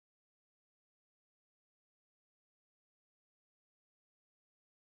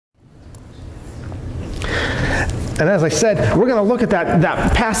And as I said, we're going to look at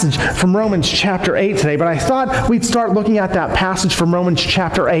that passage from Romans chapter 8 today, but I thought we'd start looking at that passage from Romans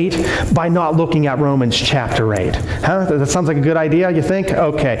chapter 8 by not looking at Romans chapter 8. Huh? That sounds like a good idea, you think?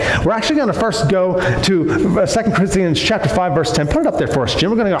 Okay. We're actually going to first go to 2 Corinthians chapter 5, verse 10. Put it up there for us, Jim.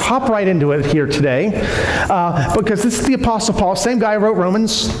 We're going to hop right into it here today, because this is the Apostle Paul, same guy who wrote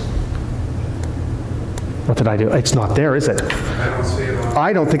Romans. What did I do? It's not there, is it? I don't see it on.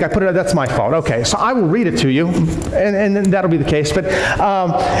 I don't think I put it. That's my fault. Okay, so I will read it to you, and that'll be the case. But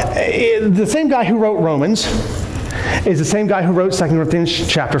the same guy who wrote Romans is the same guy who wrote 2 Corinthians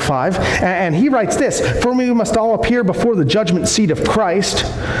chapter 5. And he writes this, "For we must all appear before the judgment seat of Christ,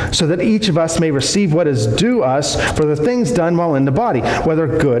 so that each of us may receive what is due us for the things done while in the body, whether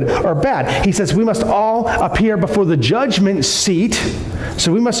good or bad." He says we must all appear before the judgment seat.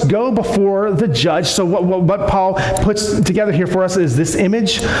 So we must go before the judge. So what Paul puts together here for us is this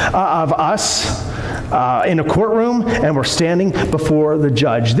image of us in a courtroom, and we're standing before the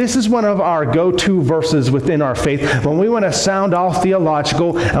judge. This is one of our go-to verses within our faith when we want to sound all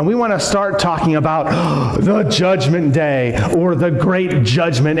theological and we want to start talking about the judgment day or the great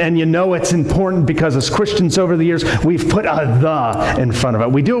judgment. And you know it's important because as Christians over the years, we've put a "the" in front of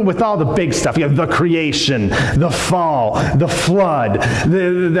it. We do it with all the big stuff. You have the creation, the fall, the flood,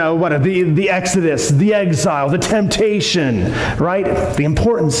 the Exodus, the exile, the temptation, right? The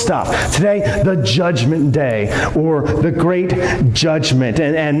important stuff. Today, the judgment day or the great judgment.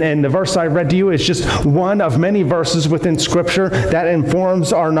 And the verse I read to you is just one of many verses within Scripture that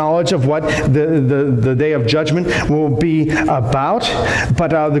informs our knowledge of what the day of judgment will be about.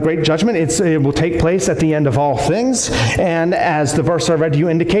 But the great judgment, it will take place at the end of all things. And as the verse I read to you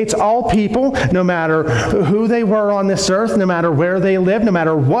indicates, all people, no matter who they were on this earth, no matter where they lived, no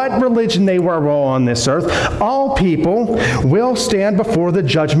matter what religion they were on this earth, all people will stand before the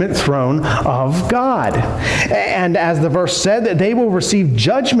judgment throne of God. And as the verse said, they will receive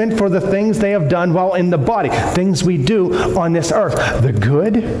judgment for the things they have done while in the body, things we do on this earth, the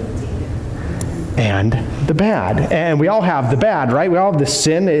good and the bad. And we all have the bad, right? We all have the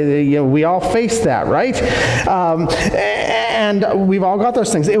sin. We all face that, right? And we've all got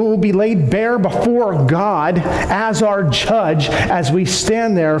those things. It will be laid bare before God as our judge as we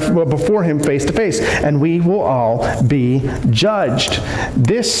stand there before Him face to face. And we will all be judged.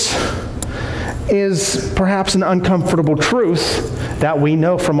 This is perhaps an uncomfortable truth that we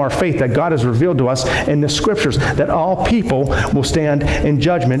know from our faith that God has revealed to us in the Scriptures, that all people will stand in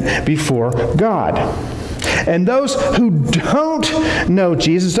judgment before God. And those who don't know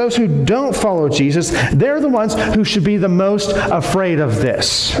Jesus, those who don't follow Jesus, they're the ones who should be the most afraid of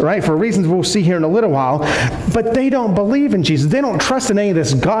this, right? For reasons we'll see here in a little while. But they don't believe in Jesus. They don't trust in any of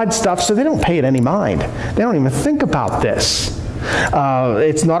this God stuff, so they don't pay it any mind. They don't even think about this.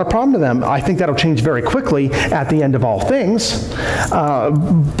 It's not a problem to them. I think that'll change very quickly at the end of all things.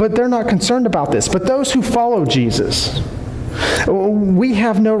 But they're not concerned about this. But those who follow Jesus, we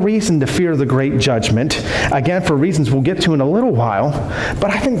have no reason to fear the great judgment. Again, for reasons we'll get to in a little while.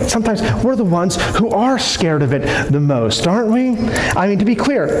 But I think sometimes we're the ones who are scared of it the most, aren't we? I mean, to be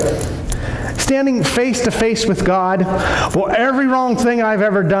clear, standing face to face with God, well, every wrong thing I've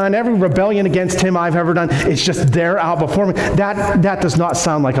ever done, every rebellion against Him I've ever done, it's just there out before me. That does not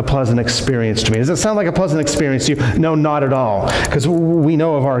sound like a pleasant experience to me. Does it sound like a pleasant experience to you? No, not at all. Because we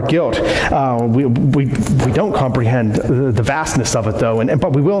know of our guilt. We don't comprehend the vastness of it, though,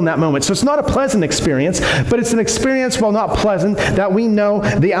 but we will in that moment. So it's not a pleasant experience, but it's an experience, well, not pleasant, that we know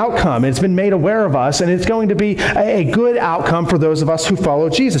the outcome. It's been made aware of us, and it's going to be a good outcome for those of us who follow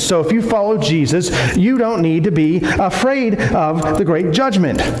Jesus. So if you follow Jesus, you don't need to be afraid of the great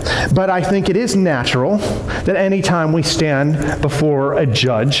judgment. But I think it is natural that any time we stand before a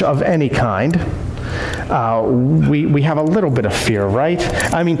judge of any kind, we have a little bit of fear, right?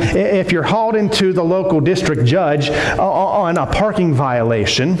 I mean, if you're hauled into the local district judge on a parking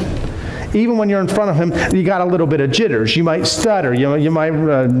violation, even when you're in front of him, you got a little bit of jitters. You might stutter. You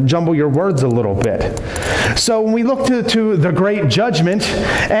might jumble your words a little bit. So when we look to the great judgment,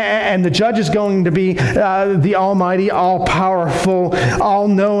 and the judge is going to be the almighty, all-powerful,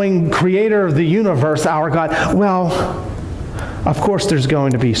 all-knowing creator of the universe, our God, well, of course there's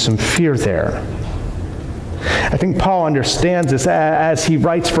going to be some fear there. I think Paul understands this as he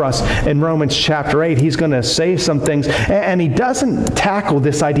writes for us in Romans chapter 8. He's going to say some things, and he doesn't tackle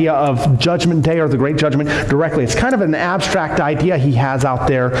this idea of judgment day or the great judgment directly. It's kind of an abstract idea he has out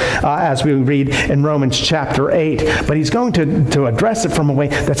there as we read in Romans chapter 8. But he's going to address it from a way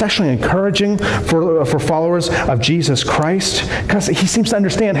that's actually encouraging for followers of Jesus Christ, because he seems to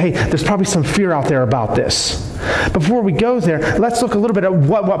understand, hey, there's probably some fear out there about this. Before we go there, let's look a little bit at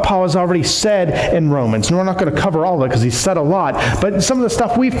what Paul has already said in Romans. And we're not going to cover all of it because he's said a lot. But some of the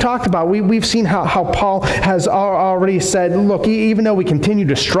stuff we've talked about, we've seen how Paul has already said, look, even though we continue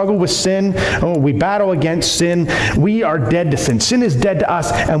to struggle with sin, we battle against sin, we are dead to sin. Sin is dead to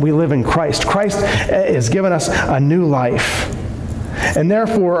us, and we live in Christ. Christ has given us a new life. And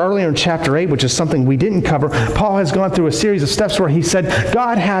therefore, earlier in chapter 8, which is something we didn't cover, Paul has gone through a series of steps where he said,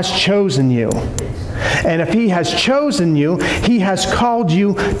 God has chosen you. And if he has chosen you, he has called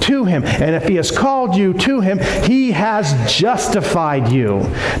you to him. And if he has called you to him, he has justified you.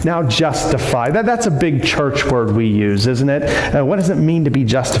 Now, justify, that's a big church word we use, isn't it? What does it mean to be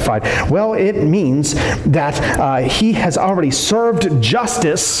justified? Well, it means that he has already served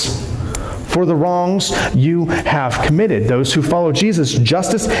justice for the wrongs you have committed. Those who follow Jesus,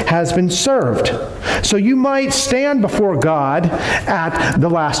 justice has been served. So you might stand before God at the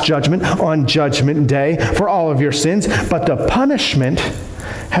last judgment on Judgment Day for all of your sins, but the punishment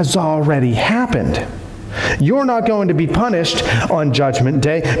has already happened. You're not going to be punished on Judgment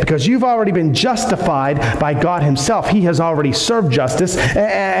Day because you've already been justified by God himself. He has already served justice.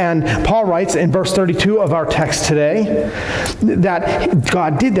 And Paul writes in verse 32 of our text today that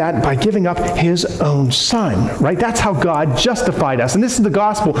God did that by giving up his own son, right? That's how God justified us. And this is the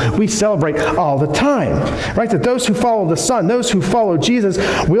gospel we celebrate all the time, right? That those who follow the Son, those who follow Jesus,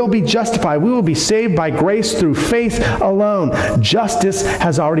 will be justified. We will be saved by grace through faith alone. Justice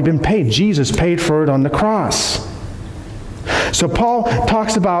has already been paid. Jesus paid for it on the cross. So Paul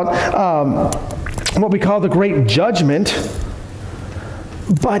talks about what we call the great judgment,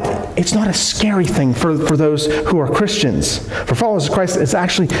 but it's not a scary thing for those who are Christians. For followers of Christ, it's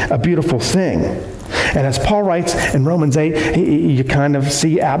actually a beautiful thing. And as Paul writes in Romans 8, you kind of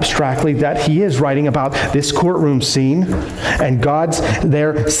see abstractly that he is writing about this courtroom scene, and God's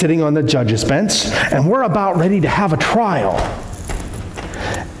there sitting on the judge's bench, and we're about ready to have a trial.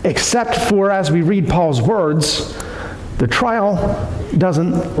 Except for, as we read Paul's words, the trial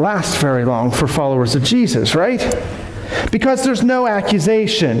doesn't last very long for followers of Jesus, right? Because there's no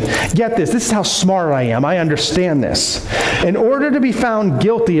accusation. Get this. This is how smart I am. I understand this. In order to be found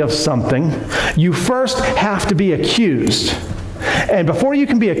guilty of something, you first have to be accused. And before you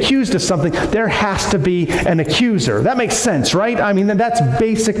can be accused of something, there has to be an accuser. That makes sense, right? I mean, that's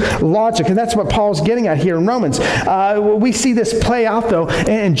basic logic, and that's what Paul's getting at here in Romans. We see this play out, though,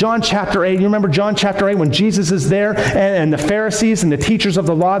 in John chapter 8. You remember John chapter 8 when Jesus is there, and the Pharisees and the teachers of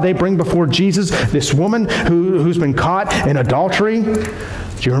the law, they bring before Jesus this woman who's been caught in adultery.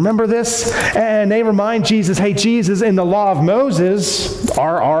 Do you remember this? And they remind Jesus, hey, Jesus, in the law of Moses,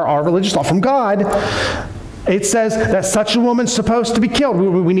 our religious law from God, it says that such a woman's supposed to be killed.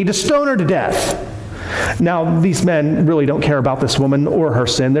 We need to stone her to death. Now, these men really don't care about this woman or her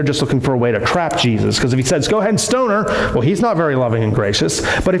sin. They're just looking for a way to trap Jesus. Because if he says, go ahead and stone her, well, he's not very loving and gracious.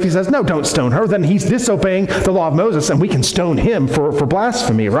 But if he says, no, don't stone her, then he's disobeying the law of Moses, and we can stone him for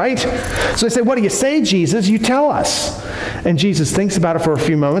blasphemy, right? So they say, what do you say, Jesus? You tell us. And Jesus thinks about it for a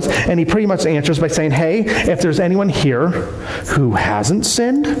few moments, and he pretty much answers by saying, hey, if there's anyone here who hasn't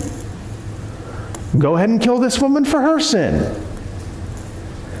sinned, go ahead and kill this woman for her sin.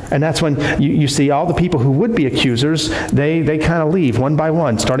 And that's when you see all the people who would be accusers, they kind of leave one by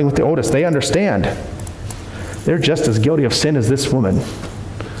one, starting with the oldest. They understand. They're just as guilty of sin as this woman.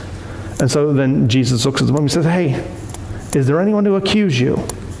 And so then Jesus looks at the woman and says, hey, is there anyone to accuse you?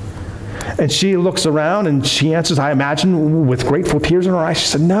 And she looks around and she answers, I imagine, with grateful tears in her eyes. She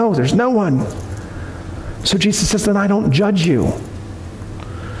said, no, there's no one. So Jesus says, then I don't judge you.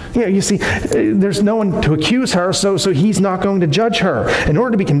 You know, you see, there's no one to accuse her, so he's not going to judge her. In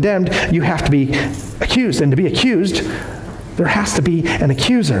order to be condemned, you have to be accused. And to be accused, there has to be an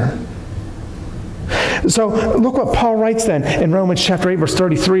accuser. So look what Paul writes then in Romans chapter 8, verse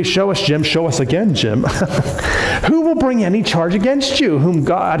 33. Show us, Jim. Show us again, Jim. Who will bring any charge against you, whom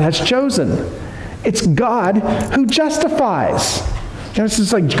God has chosen? It's God who justifies. You know, it's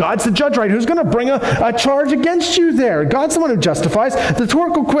just like God's the judge, right? Who's going to bring a charge against you there? God's the one who justifies. The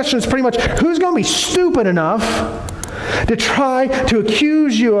rhetorical question is pretty much, who's going to be stupid enough to try to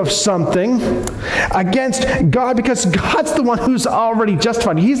accuse you of something against God? Because God's the one who's already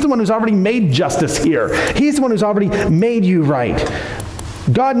justified. He's the one who's already made justice here. He's the one who's already made you right.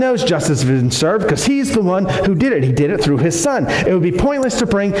 God knows justice has been served because he's the one who did it. He did it through his Son. It would be pointless to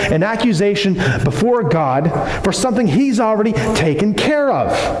bring an accusation before God for something he's already taken care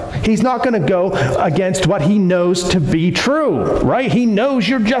of. He's not going to go against what he knows to be true, right? He knows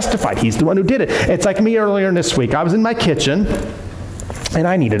you're justified. He's the one who did it. It's like me earlier this week. I was in my kitchen and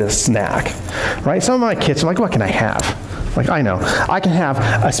I needed a snack, right? So I'm in my kitchen, like, what can I have? Like, I know. I can have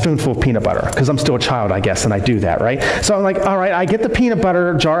a spoonful of peanut butter because I'm still a child, I guess, and I do that, right? So I'm like, all right, I get the peanut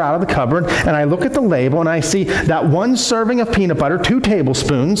butter jar out of the cupboard, and I look at the label, and I see that one serving of peanut butter, 2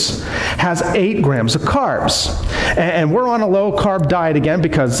 tablespoons, has 8 grams of carbs. And we're on a low-carb diet again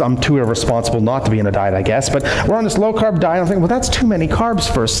because I'm too irresponsible not to be in a diet, I guess. But we're on this low-carb diet. I'm thinking, well, that's too many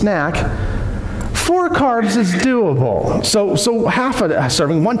carbs for a snack. 4 carbs is doable. So half a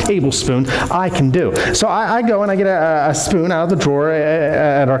serving, 1 tablespoon, I can do. So I go and I get a spoon out of the drawer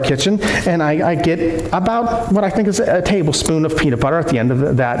at our kitchen, and I get about what I think is a tablespoon of peanut butter at the end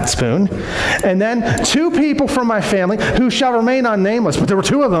of that spoon. And then 2 people from my family, who shall remain unnameless, but there were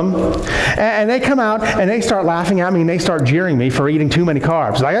 2 of them, and they come out and they start laughing at me and they start jeering me for eating too many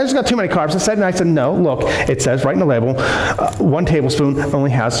carbs. Like, I just got too many carbs. I said, no, look, it says right in the label, 1 tablespoon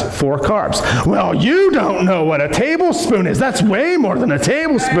only has 4 carbs. Well, you don't know what a tablespoon is. That's way more than a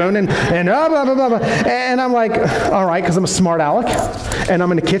tablespoon. And blah, blah, blah, blah. And I'm like, all right, because I'm a smart aleck. And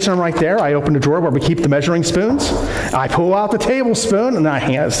I'm in the kitchen, I'm right there. I open the drawer where we keep the measuring spoons. I pull out the tablespoon, and I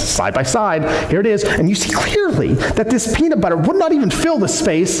hand side by side. Here it is. And you see clearly that this peanut butter would not even fill the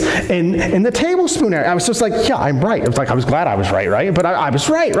space in the tablespoon area. I was just like, yeah, I'm right. It was like, I was glad I was right? But I was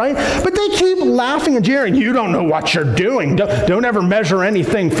right? But they keep laughing and jeering. You don't know what you're doing. Don't ever measure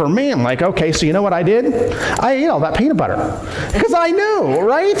anything for me. I'm like, okay, so you know what I did? I ate all that peanut butter because I knew,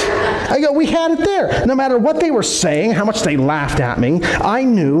 right? We had it there. No matter what they were saying, how much they laughed at me, I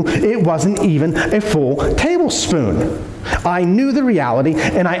knew it wasn't even a full tablespoon. I knew the reality,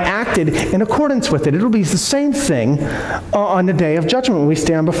 and I acted in accordance with it. It'll be the same thing on the day of judgment when we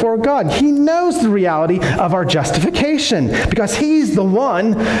stand before God. He knows the reality of our justification because He's the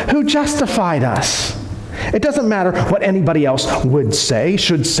one who justified us. It doesn't matter what anybody else would say.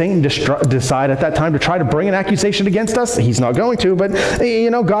 Should Satan decide at that time to try to bring an accusation against us? He's not going to, but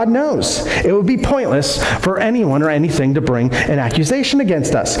God knows. It would be pointless for anyone or anything to bring an accusation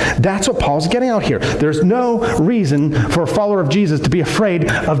against us. That's what Paul's getting out here. There's no reason for a follower of Jesus to be afraid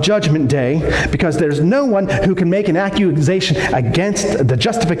of Judgment Day because there's no one who can make an accusation against the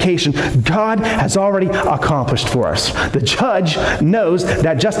justification God has already accomplished for us. The judge knows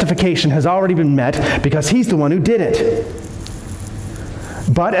that justification has already been met because He's the one who did it.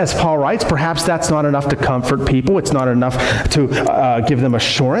 But as Paul writes, perhaps that's not enough to comfort people. It's not enough to give them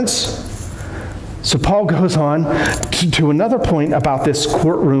assurance. So Paul goes on to another point about this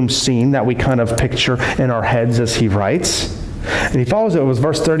courtroom scene that we kind of picture in our heads as he writes. And he follows it with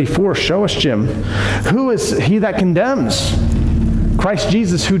verse 34. Show us, Jim. Who is he that condemns? Christ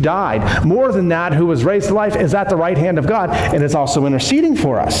Jesus, who died. More than that, who was raised to life, is at the right hand of God and is also interceding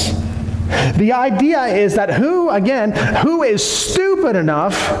for us. The idea is that who is stupid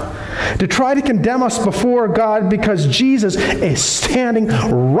enough to try to condemn us before God because Jesus is standing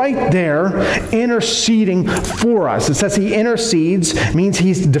right there interceding for us. It says He intercedes, means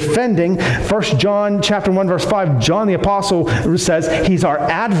He's defending. 1 John chapter 1, verse 5, John the Apostle says He's our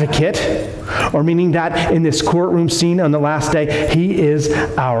advocate, or meaning that in this courtroom scene on the last day, He is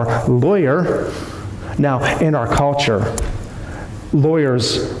our lawyer. Now, in our culture,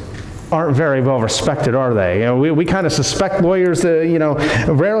 lawyers aren't very well respected, are they? We kind of suspect lawyers that,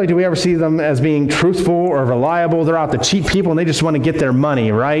 rarely do we ever see them as being truthful or reliable. They're out to cheat people and they just want to get their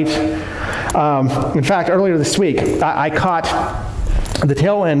money, right? In fact, earlier this week, I caught the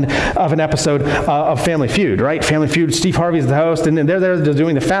tail end of an episode of Family Feud, right? Family Feud, Steve Harvey's the host, and they're there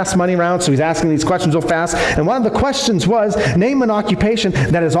doing the fast money round, so he's asking these questions real fast. And one of the questions was, name an occupation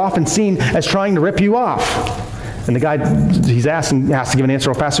that is often seen as trying to rip you off. And the guy he's asking has to give an answer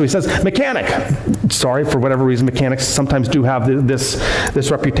real fast, so he says, mechanic. Sorry, for whatever reason, mechanics sometimes do have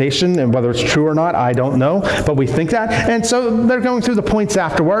this reputation, and whether it's true or not, I don't know, but we think that. And so they're going through the points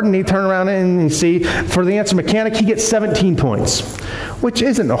afterward, and he turn around and you see, for the answer mechanic, he gets 17 points, which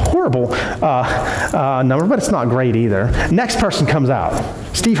isn't a horrible number, but it's not great either. Next person comes out.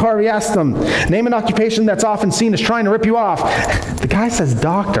 Steve Harvey asks them, name an occupation that's often seen as trying to rip you off. The guy says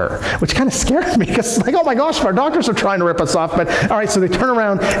doctor, which kind of scared me, because like, oh my gosh, our doctors are trying to rip us off. But all right, so they turn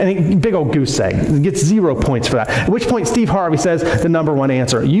around and big old goose egg. Gets 0 points for that. At which point Steve Harvey says the number one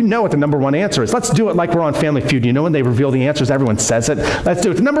answer. You know what the number one answer is. Let's do it like we're on Family Feud. You know when they reveal the answers, everyone says it. Let's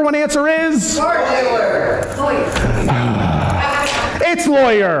do it. The number one answer is? It's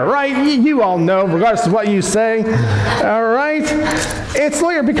lawyer, right? You all know, regardless of what you say. All right? It's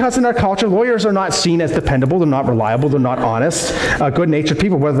lawyer because in our culture, lawyers are not seen as dependable. They're not reliable. They're not honest, good-natured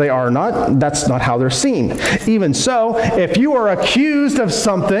people. Whether they are or not, that's not how they're seen. Even so, if you are accused of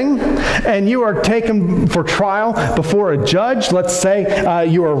something and you are taken for trial before a judge, let's say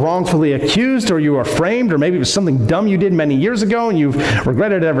you are wrongfully accused or you are framed, or maybe it was something dumb you did many years ago and you've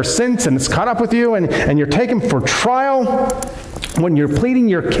regretted it ever since and it's caught up with you and you're taken for trial, when you're pleading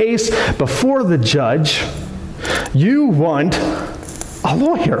your case before the judge, you want a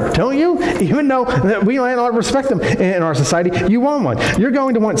lawyer, don't you? Even though we might not respect them in our society, you want one. You're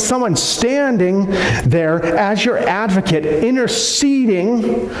going to want someone standing there as your advocate,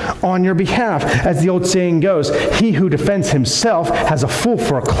 interceding on your behalf. As the old saying goes, he who defends himself has a fool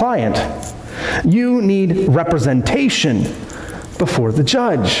for a client. You need representation before the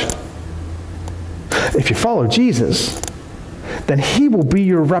judge. If you follow Jesus, then he will be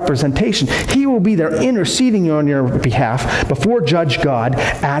your representation. He will be there interceding on your behalf before Judge God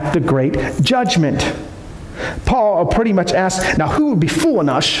at the great judgment. Paul pretty much asks, now who would be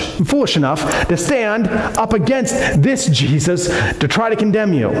foolish enough to stand up against this Jesus to try to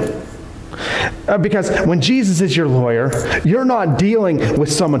condemn you? Because when Jesus is your lawyer, you're not dealing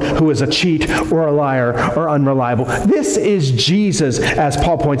with someone who is a cheat or a liar or unreliable. This is Jesus, as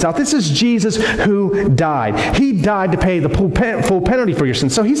Paul points out. This is Jesus who died. He died to pay the full penalty for your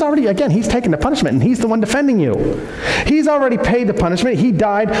sins. So he's already, again, he's taken the punishment, and he's the one defending you. He's already paid the punishment. He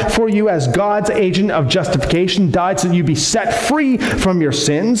died for you as God's agent of justification, died so that you be set free from your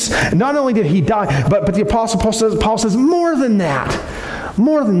sins. Not only did he die, but the Apostle Paul says more than that.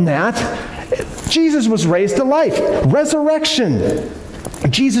 More than that, Jesus was raised to life. Resurrection.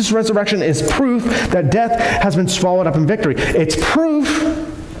 Jesus' resurrection is proof that death has been swallowed up in victory. It's proof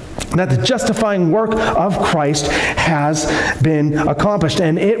that the justifying work of Christ has been accomplished,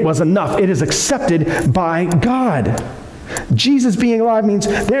 and it was enough. It is accepted by God. Jesus being alive means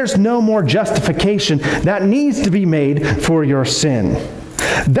there's no more justification that needs to be made for your sin.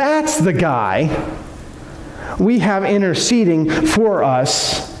 That's the guy we have interceding for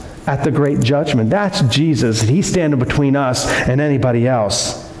us at the great judgment. That's Jesus. He's standing between us and anybody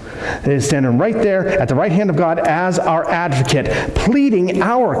else. He's standing right there at the right hand of God as our advocate, pleading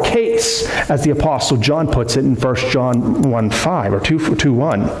our case, as the Apostle John puts it in 1 John 1:5 or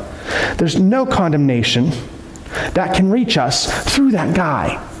 2:1. There's no condemnation that can reach us through that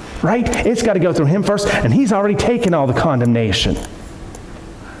guy, right? It's got to go through him first, and he's already taken all the condemnation.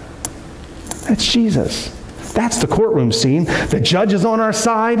 That's Jesus. That's the courtroom scene. The judge is on our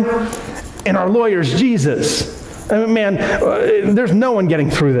side, and our lawyer's Jesus. I mean, man, there's no one getting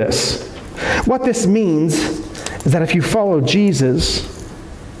through this. What this means is that if you follow Jesus,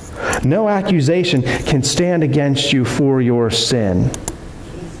 no accusation can stand against you for your sin.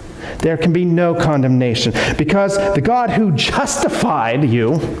 There can be no condemnation, because the God who justified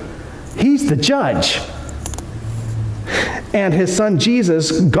you, he's the judge. And his son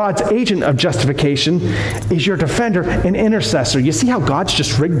Jesus, God's agent of justification, is your defender and intercessor. You see how God's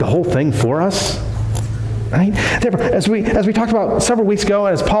just rigged the whole thing for us? Right? As we talked about several weeks ago,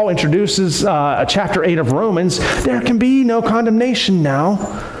 as Paul introduces chapter 8 of Romans, there can be no condemnation now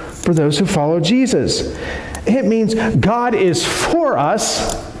for those who follow Jesus. It means God is for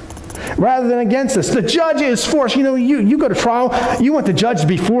us rather than against us. The judge is for us. You know, you go to trial, you want the judge to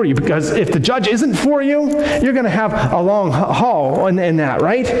be for you, because if the judge isn't for you, you're going to have a long haul in that,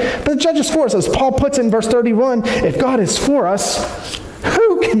 right? But the judge is for us. As Paul puts it in verse 31, if God is for us,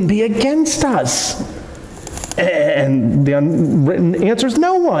 who can be against us? And the unwritten answer is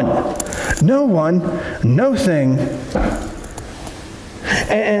no one. No one, no thing.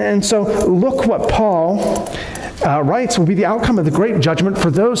 And so look what Paul writes will be the outcome of the great judgment for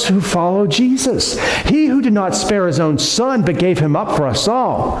those who follow Jesus. He who did not spare his own son, but gave him up for us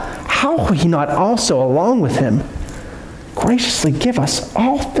all, how will he not also, along with him, graciously give us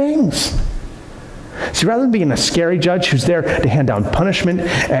all things? See, rather than being a scary judge who's there to hand down punishment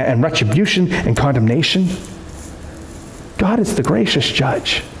and retribution and condemnation, God is the gracious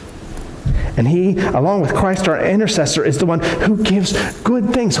judge. And he, along with Christ, our intercessor, is the one who gives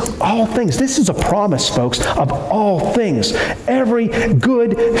good things, all things. This is a promise, folks, of all things. Every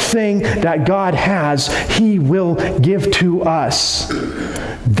good thing that God has, he will give to us.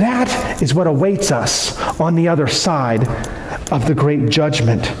 That is what awaits us on the other side of the great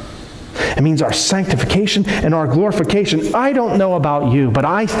judgment. It means our sanctification and our glorification. I don't know about you, but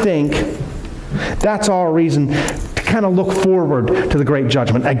I think that's our reason kind of look forward to the great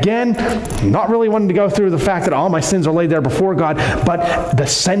judgment. Again, not really wanting to go through the fact that all my sins are laid there before God, but the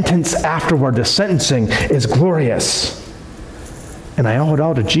sentence afterward, the sentencing, is glorious. And I owe it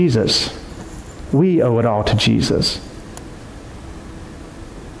all to Jesus. We owe it all to Jesus.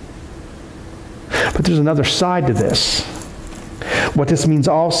 But there's another side to this. What this means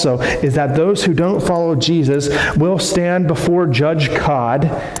also is that those who don't follow Jesus will stand before Judge God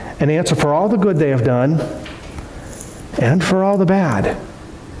and answer for all the good they have done and for all the bad.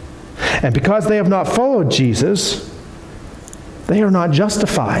 And because they have not followed Jesus, they are not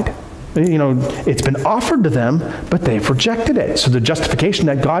justified. You know, it's been offered to them, but they've rejected it. So the justification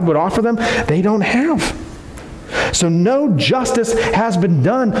that God would offer them, they don't have. So no justice has been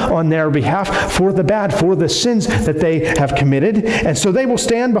done on their behalf for the bad, for the sins that they have committed. And so they will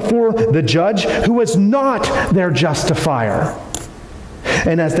stand before the judge who is not their justifier.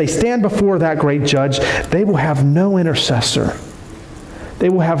 And as they stand before that great judge, they will have no intercessor. They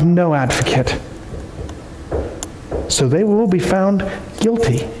will have no advocate. So they will be found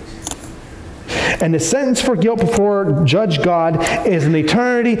guilty. And the sentence for guilt before Judge God is an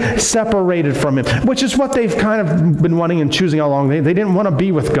eternity separated from Him, which is what they've kind of been wanting and choosing all along. They didn't want to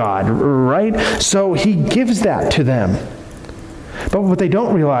be with God, right? So He gives that to them. But what they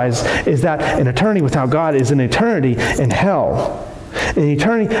don't realize is that an eternity without God is an eternity in hell, an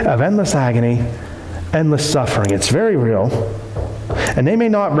eternity of endless agony, endless suffering. It's very real. And they may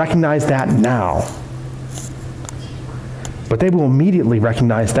not recognize that now, but they will immediately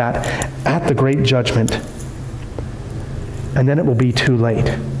recognize that at the great judgment. And then it will be too late.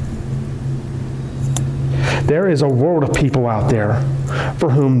 There is a world of people out there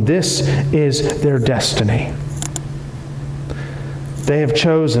for whom this is their destiny. They have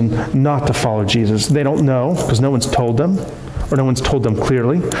chosen not to follow Jesus. They don't know because no one's told them, or no one's told them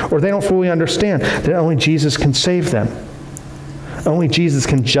clearly, or they don't fully understand that only Jesus can save them. Only Jesus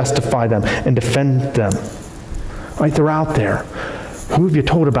can justify them and defend them. Right, they're out there. Who have you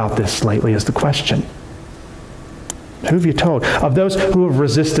told about this lately is the question. Who have you told? Of those who have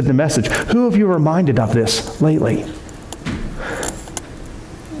resisted the message, who have you reminded of this lately?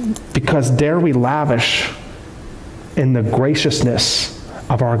 Because dare we lavish in the graciousness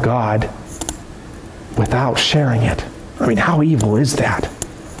of our God without sharing it? I mean, how evil is that?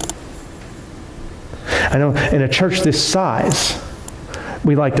 I know in a church this size,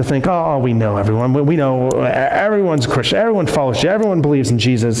 we like to think, oh, we know everyone. We know everyone's Christian. Everyone follows Jesus. Everyone believes in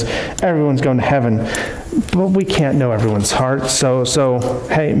Jesus. Everyone's going to heaven. But we can't know everyone's heart. So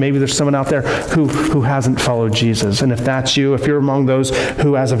hey, maybe there's someone out there who hasn't followed Jesus. And if that's you, if you're among those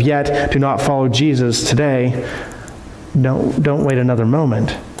who as of yet do not follow Jesus today, don't wait another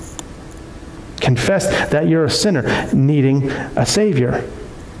moment. Confess that you're a sinner needing a Savior.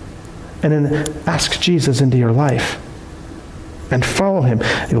 And then ask Jesus into your life. And follow Him.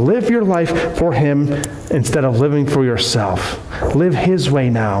 Live your life for Him instead of living for yourself. Live His way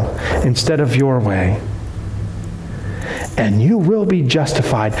now instead of your way. And you will be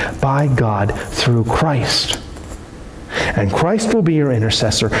justified by God through Christ. And Christ will be your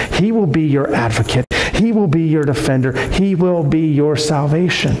intercessor. He will be your advocate. He will be your defender. He will be your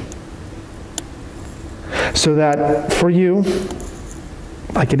salvation. So that for you,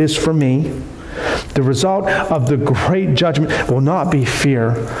 like it is for me, the result of the great judgment will not be fear,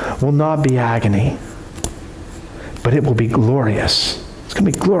 will not be agony, but it will be glorious. It's going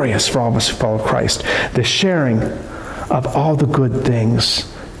to be glorious for all of us who follow Christ. The sharing of all the good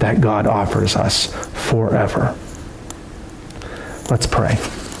things that God offers us forever. Let's pray.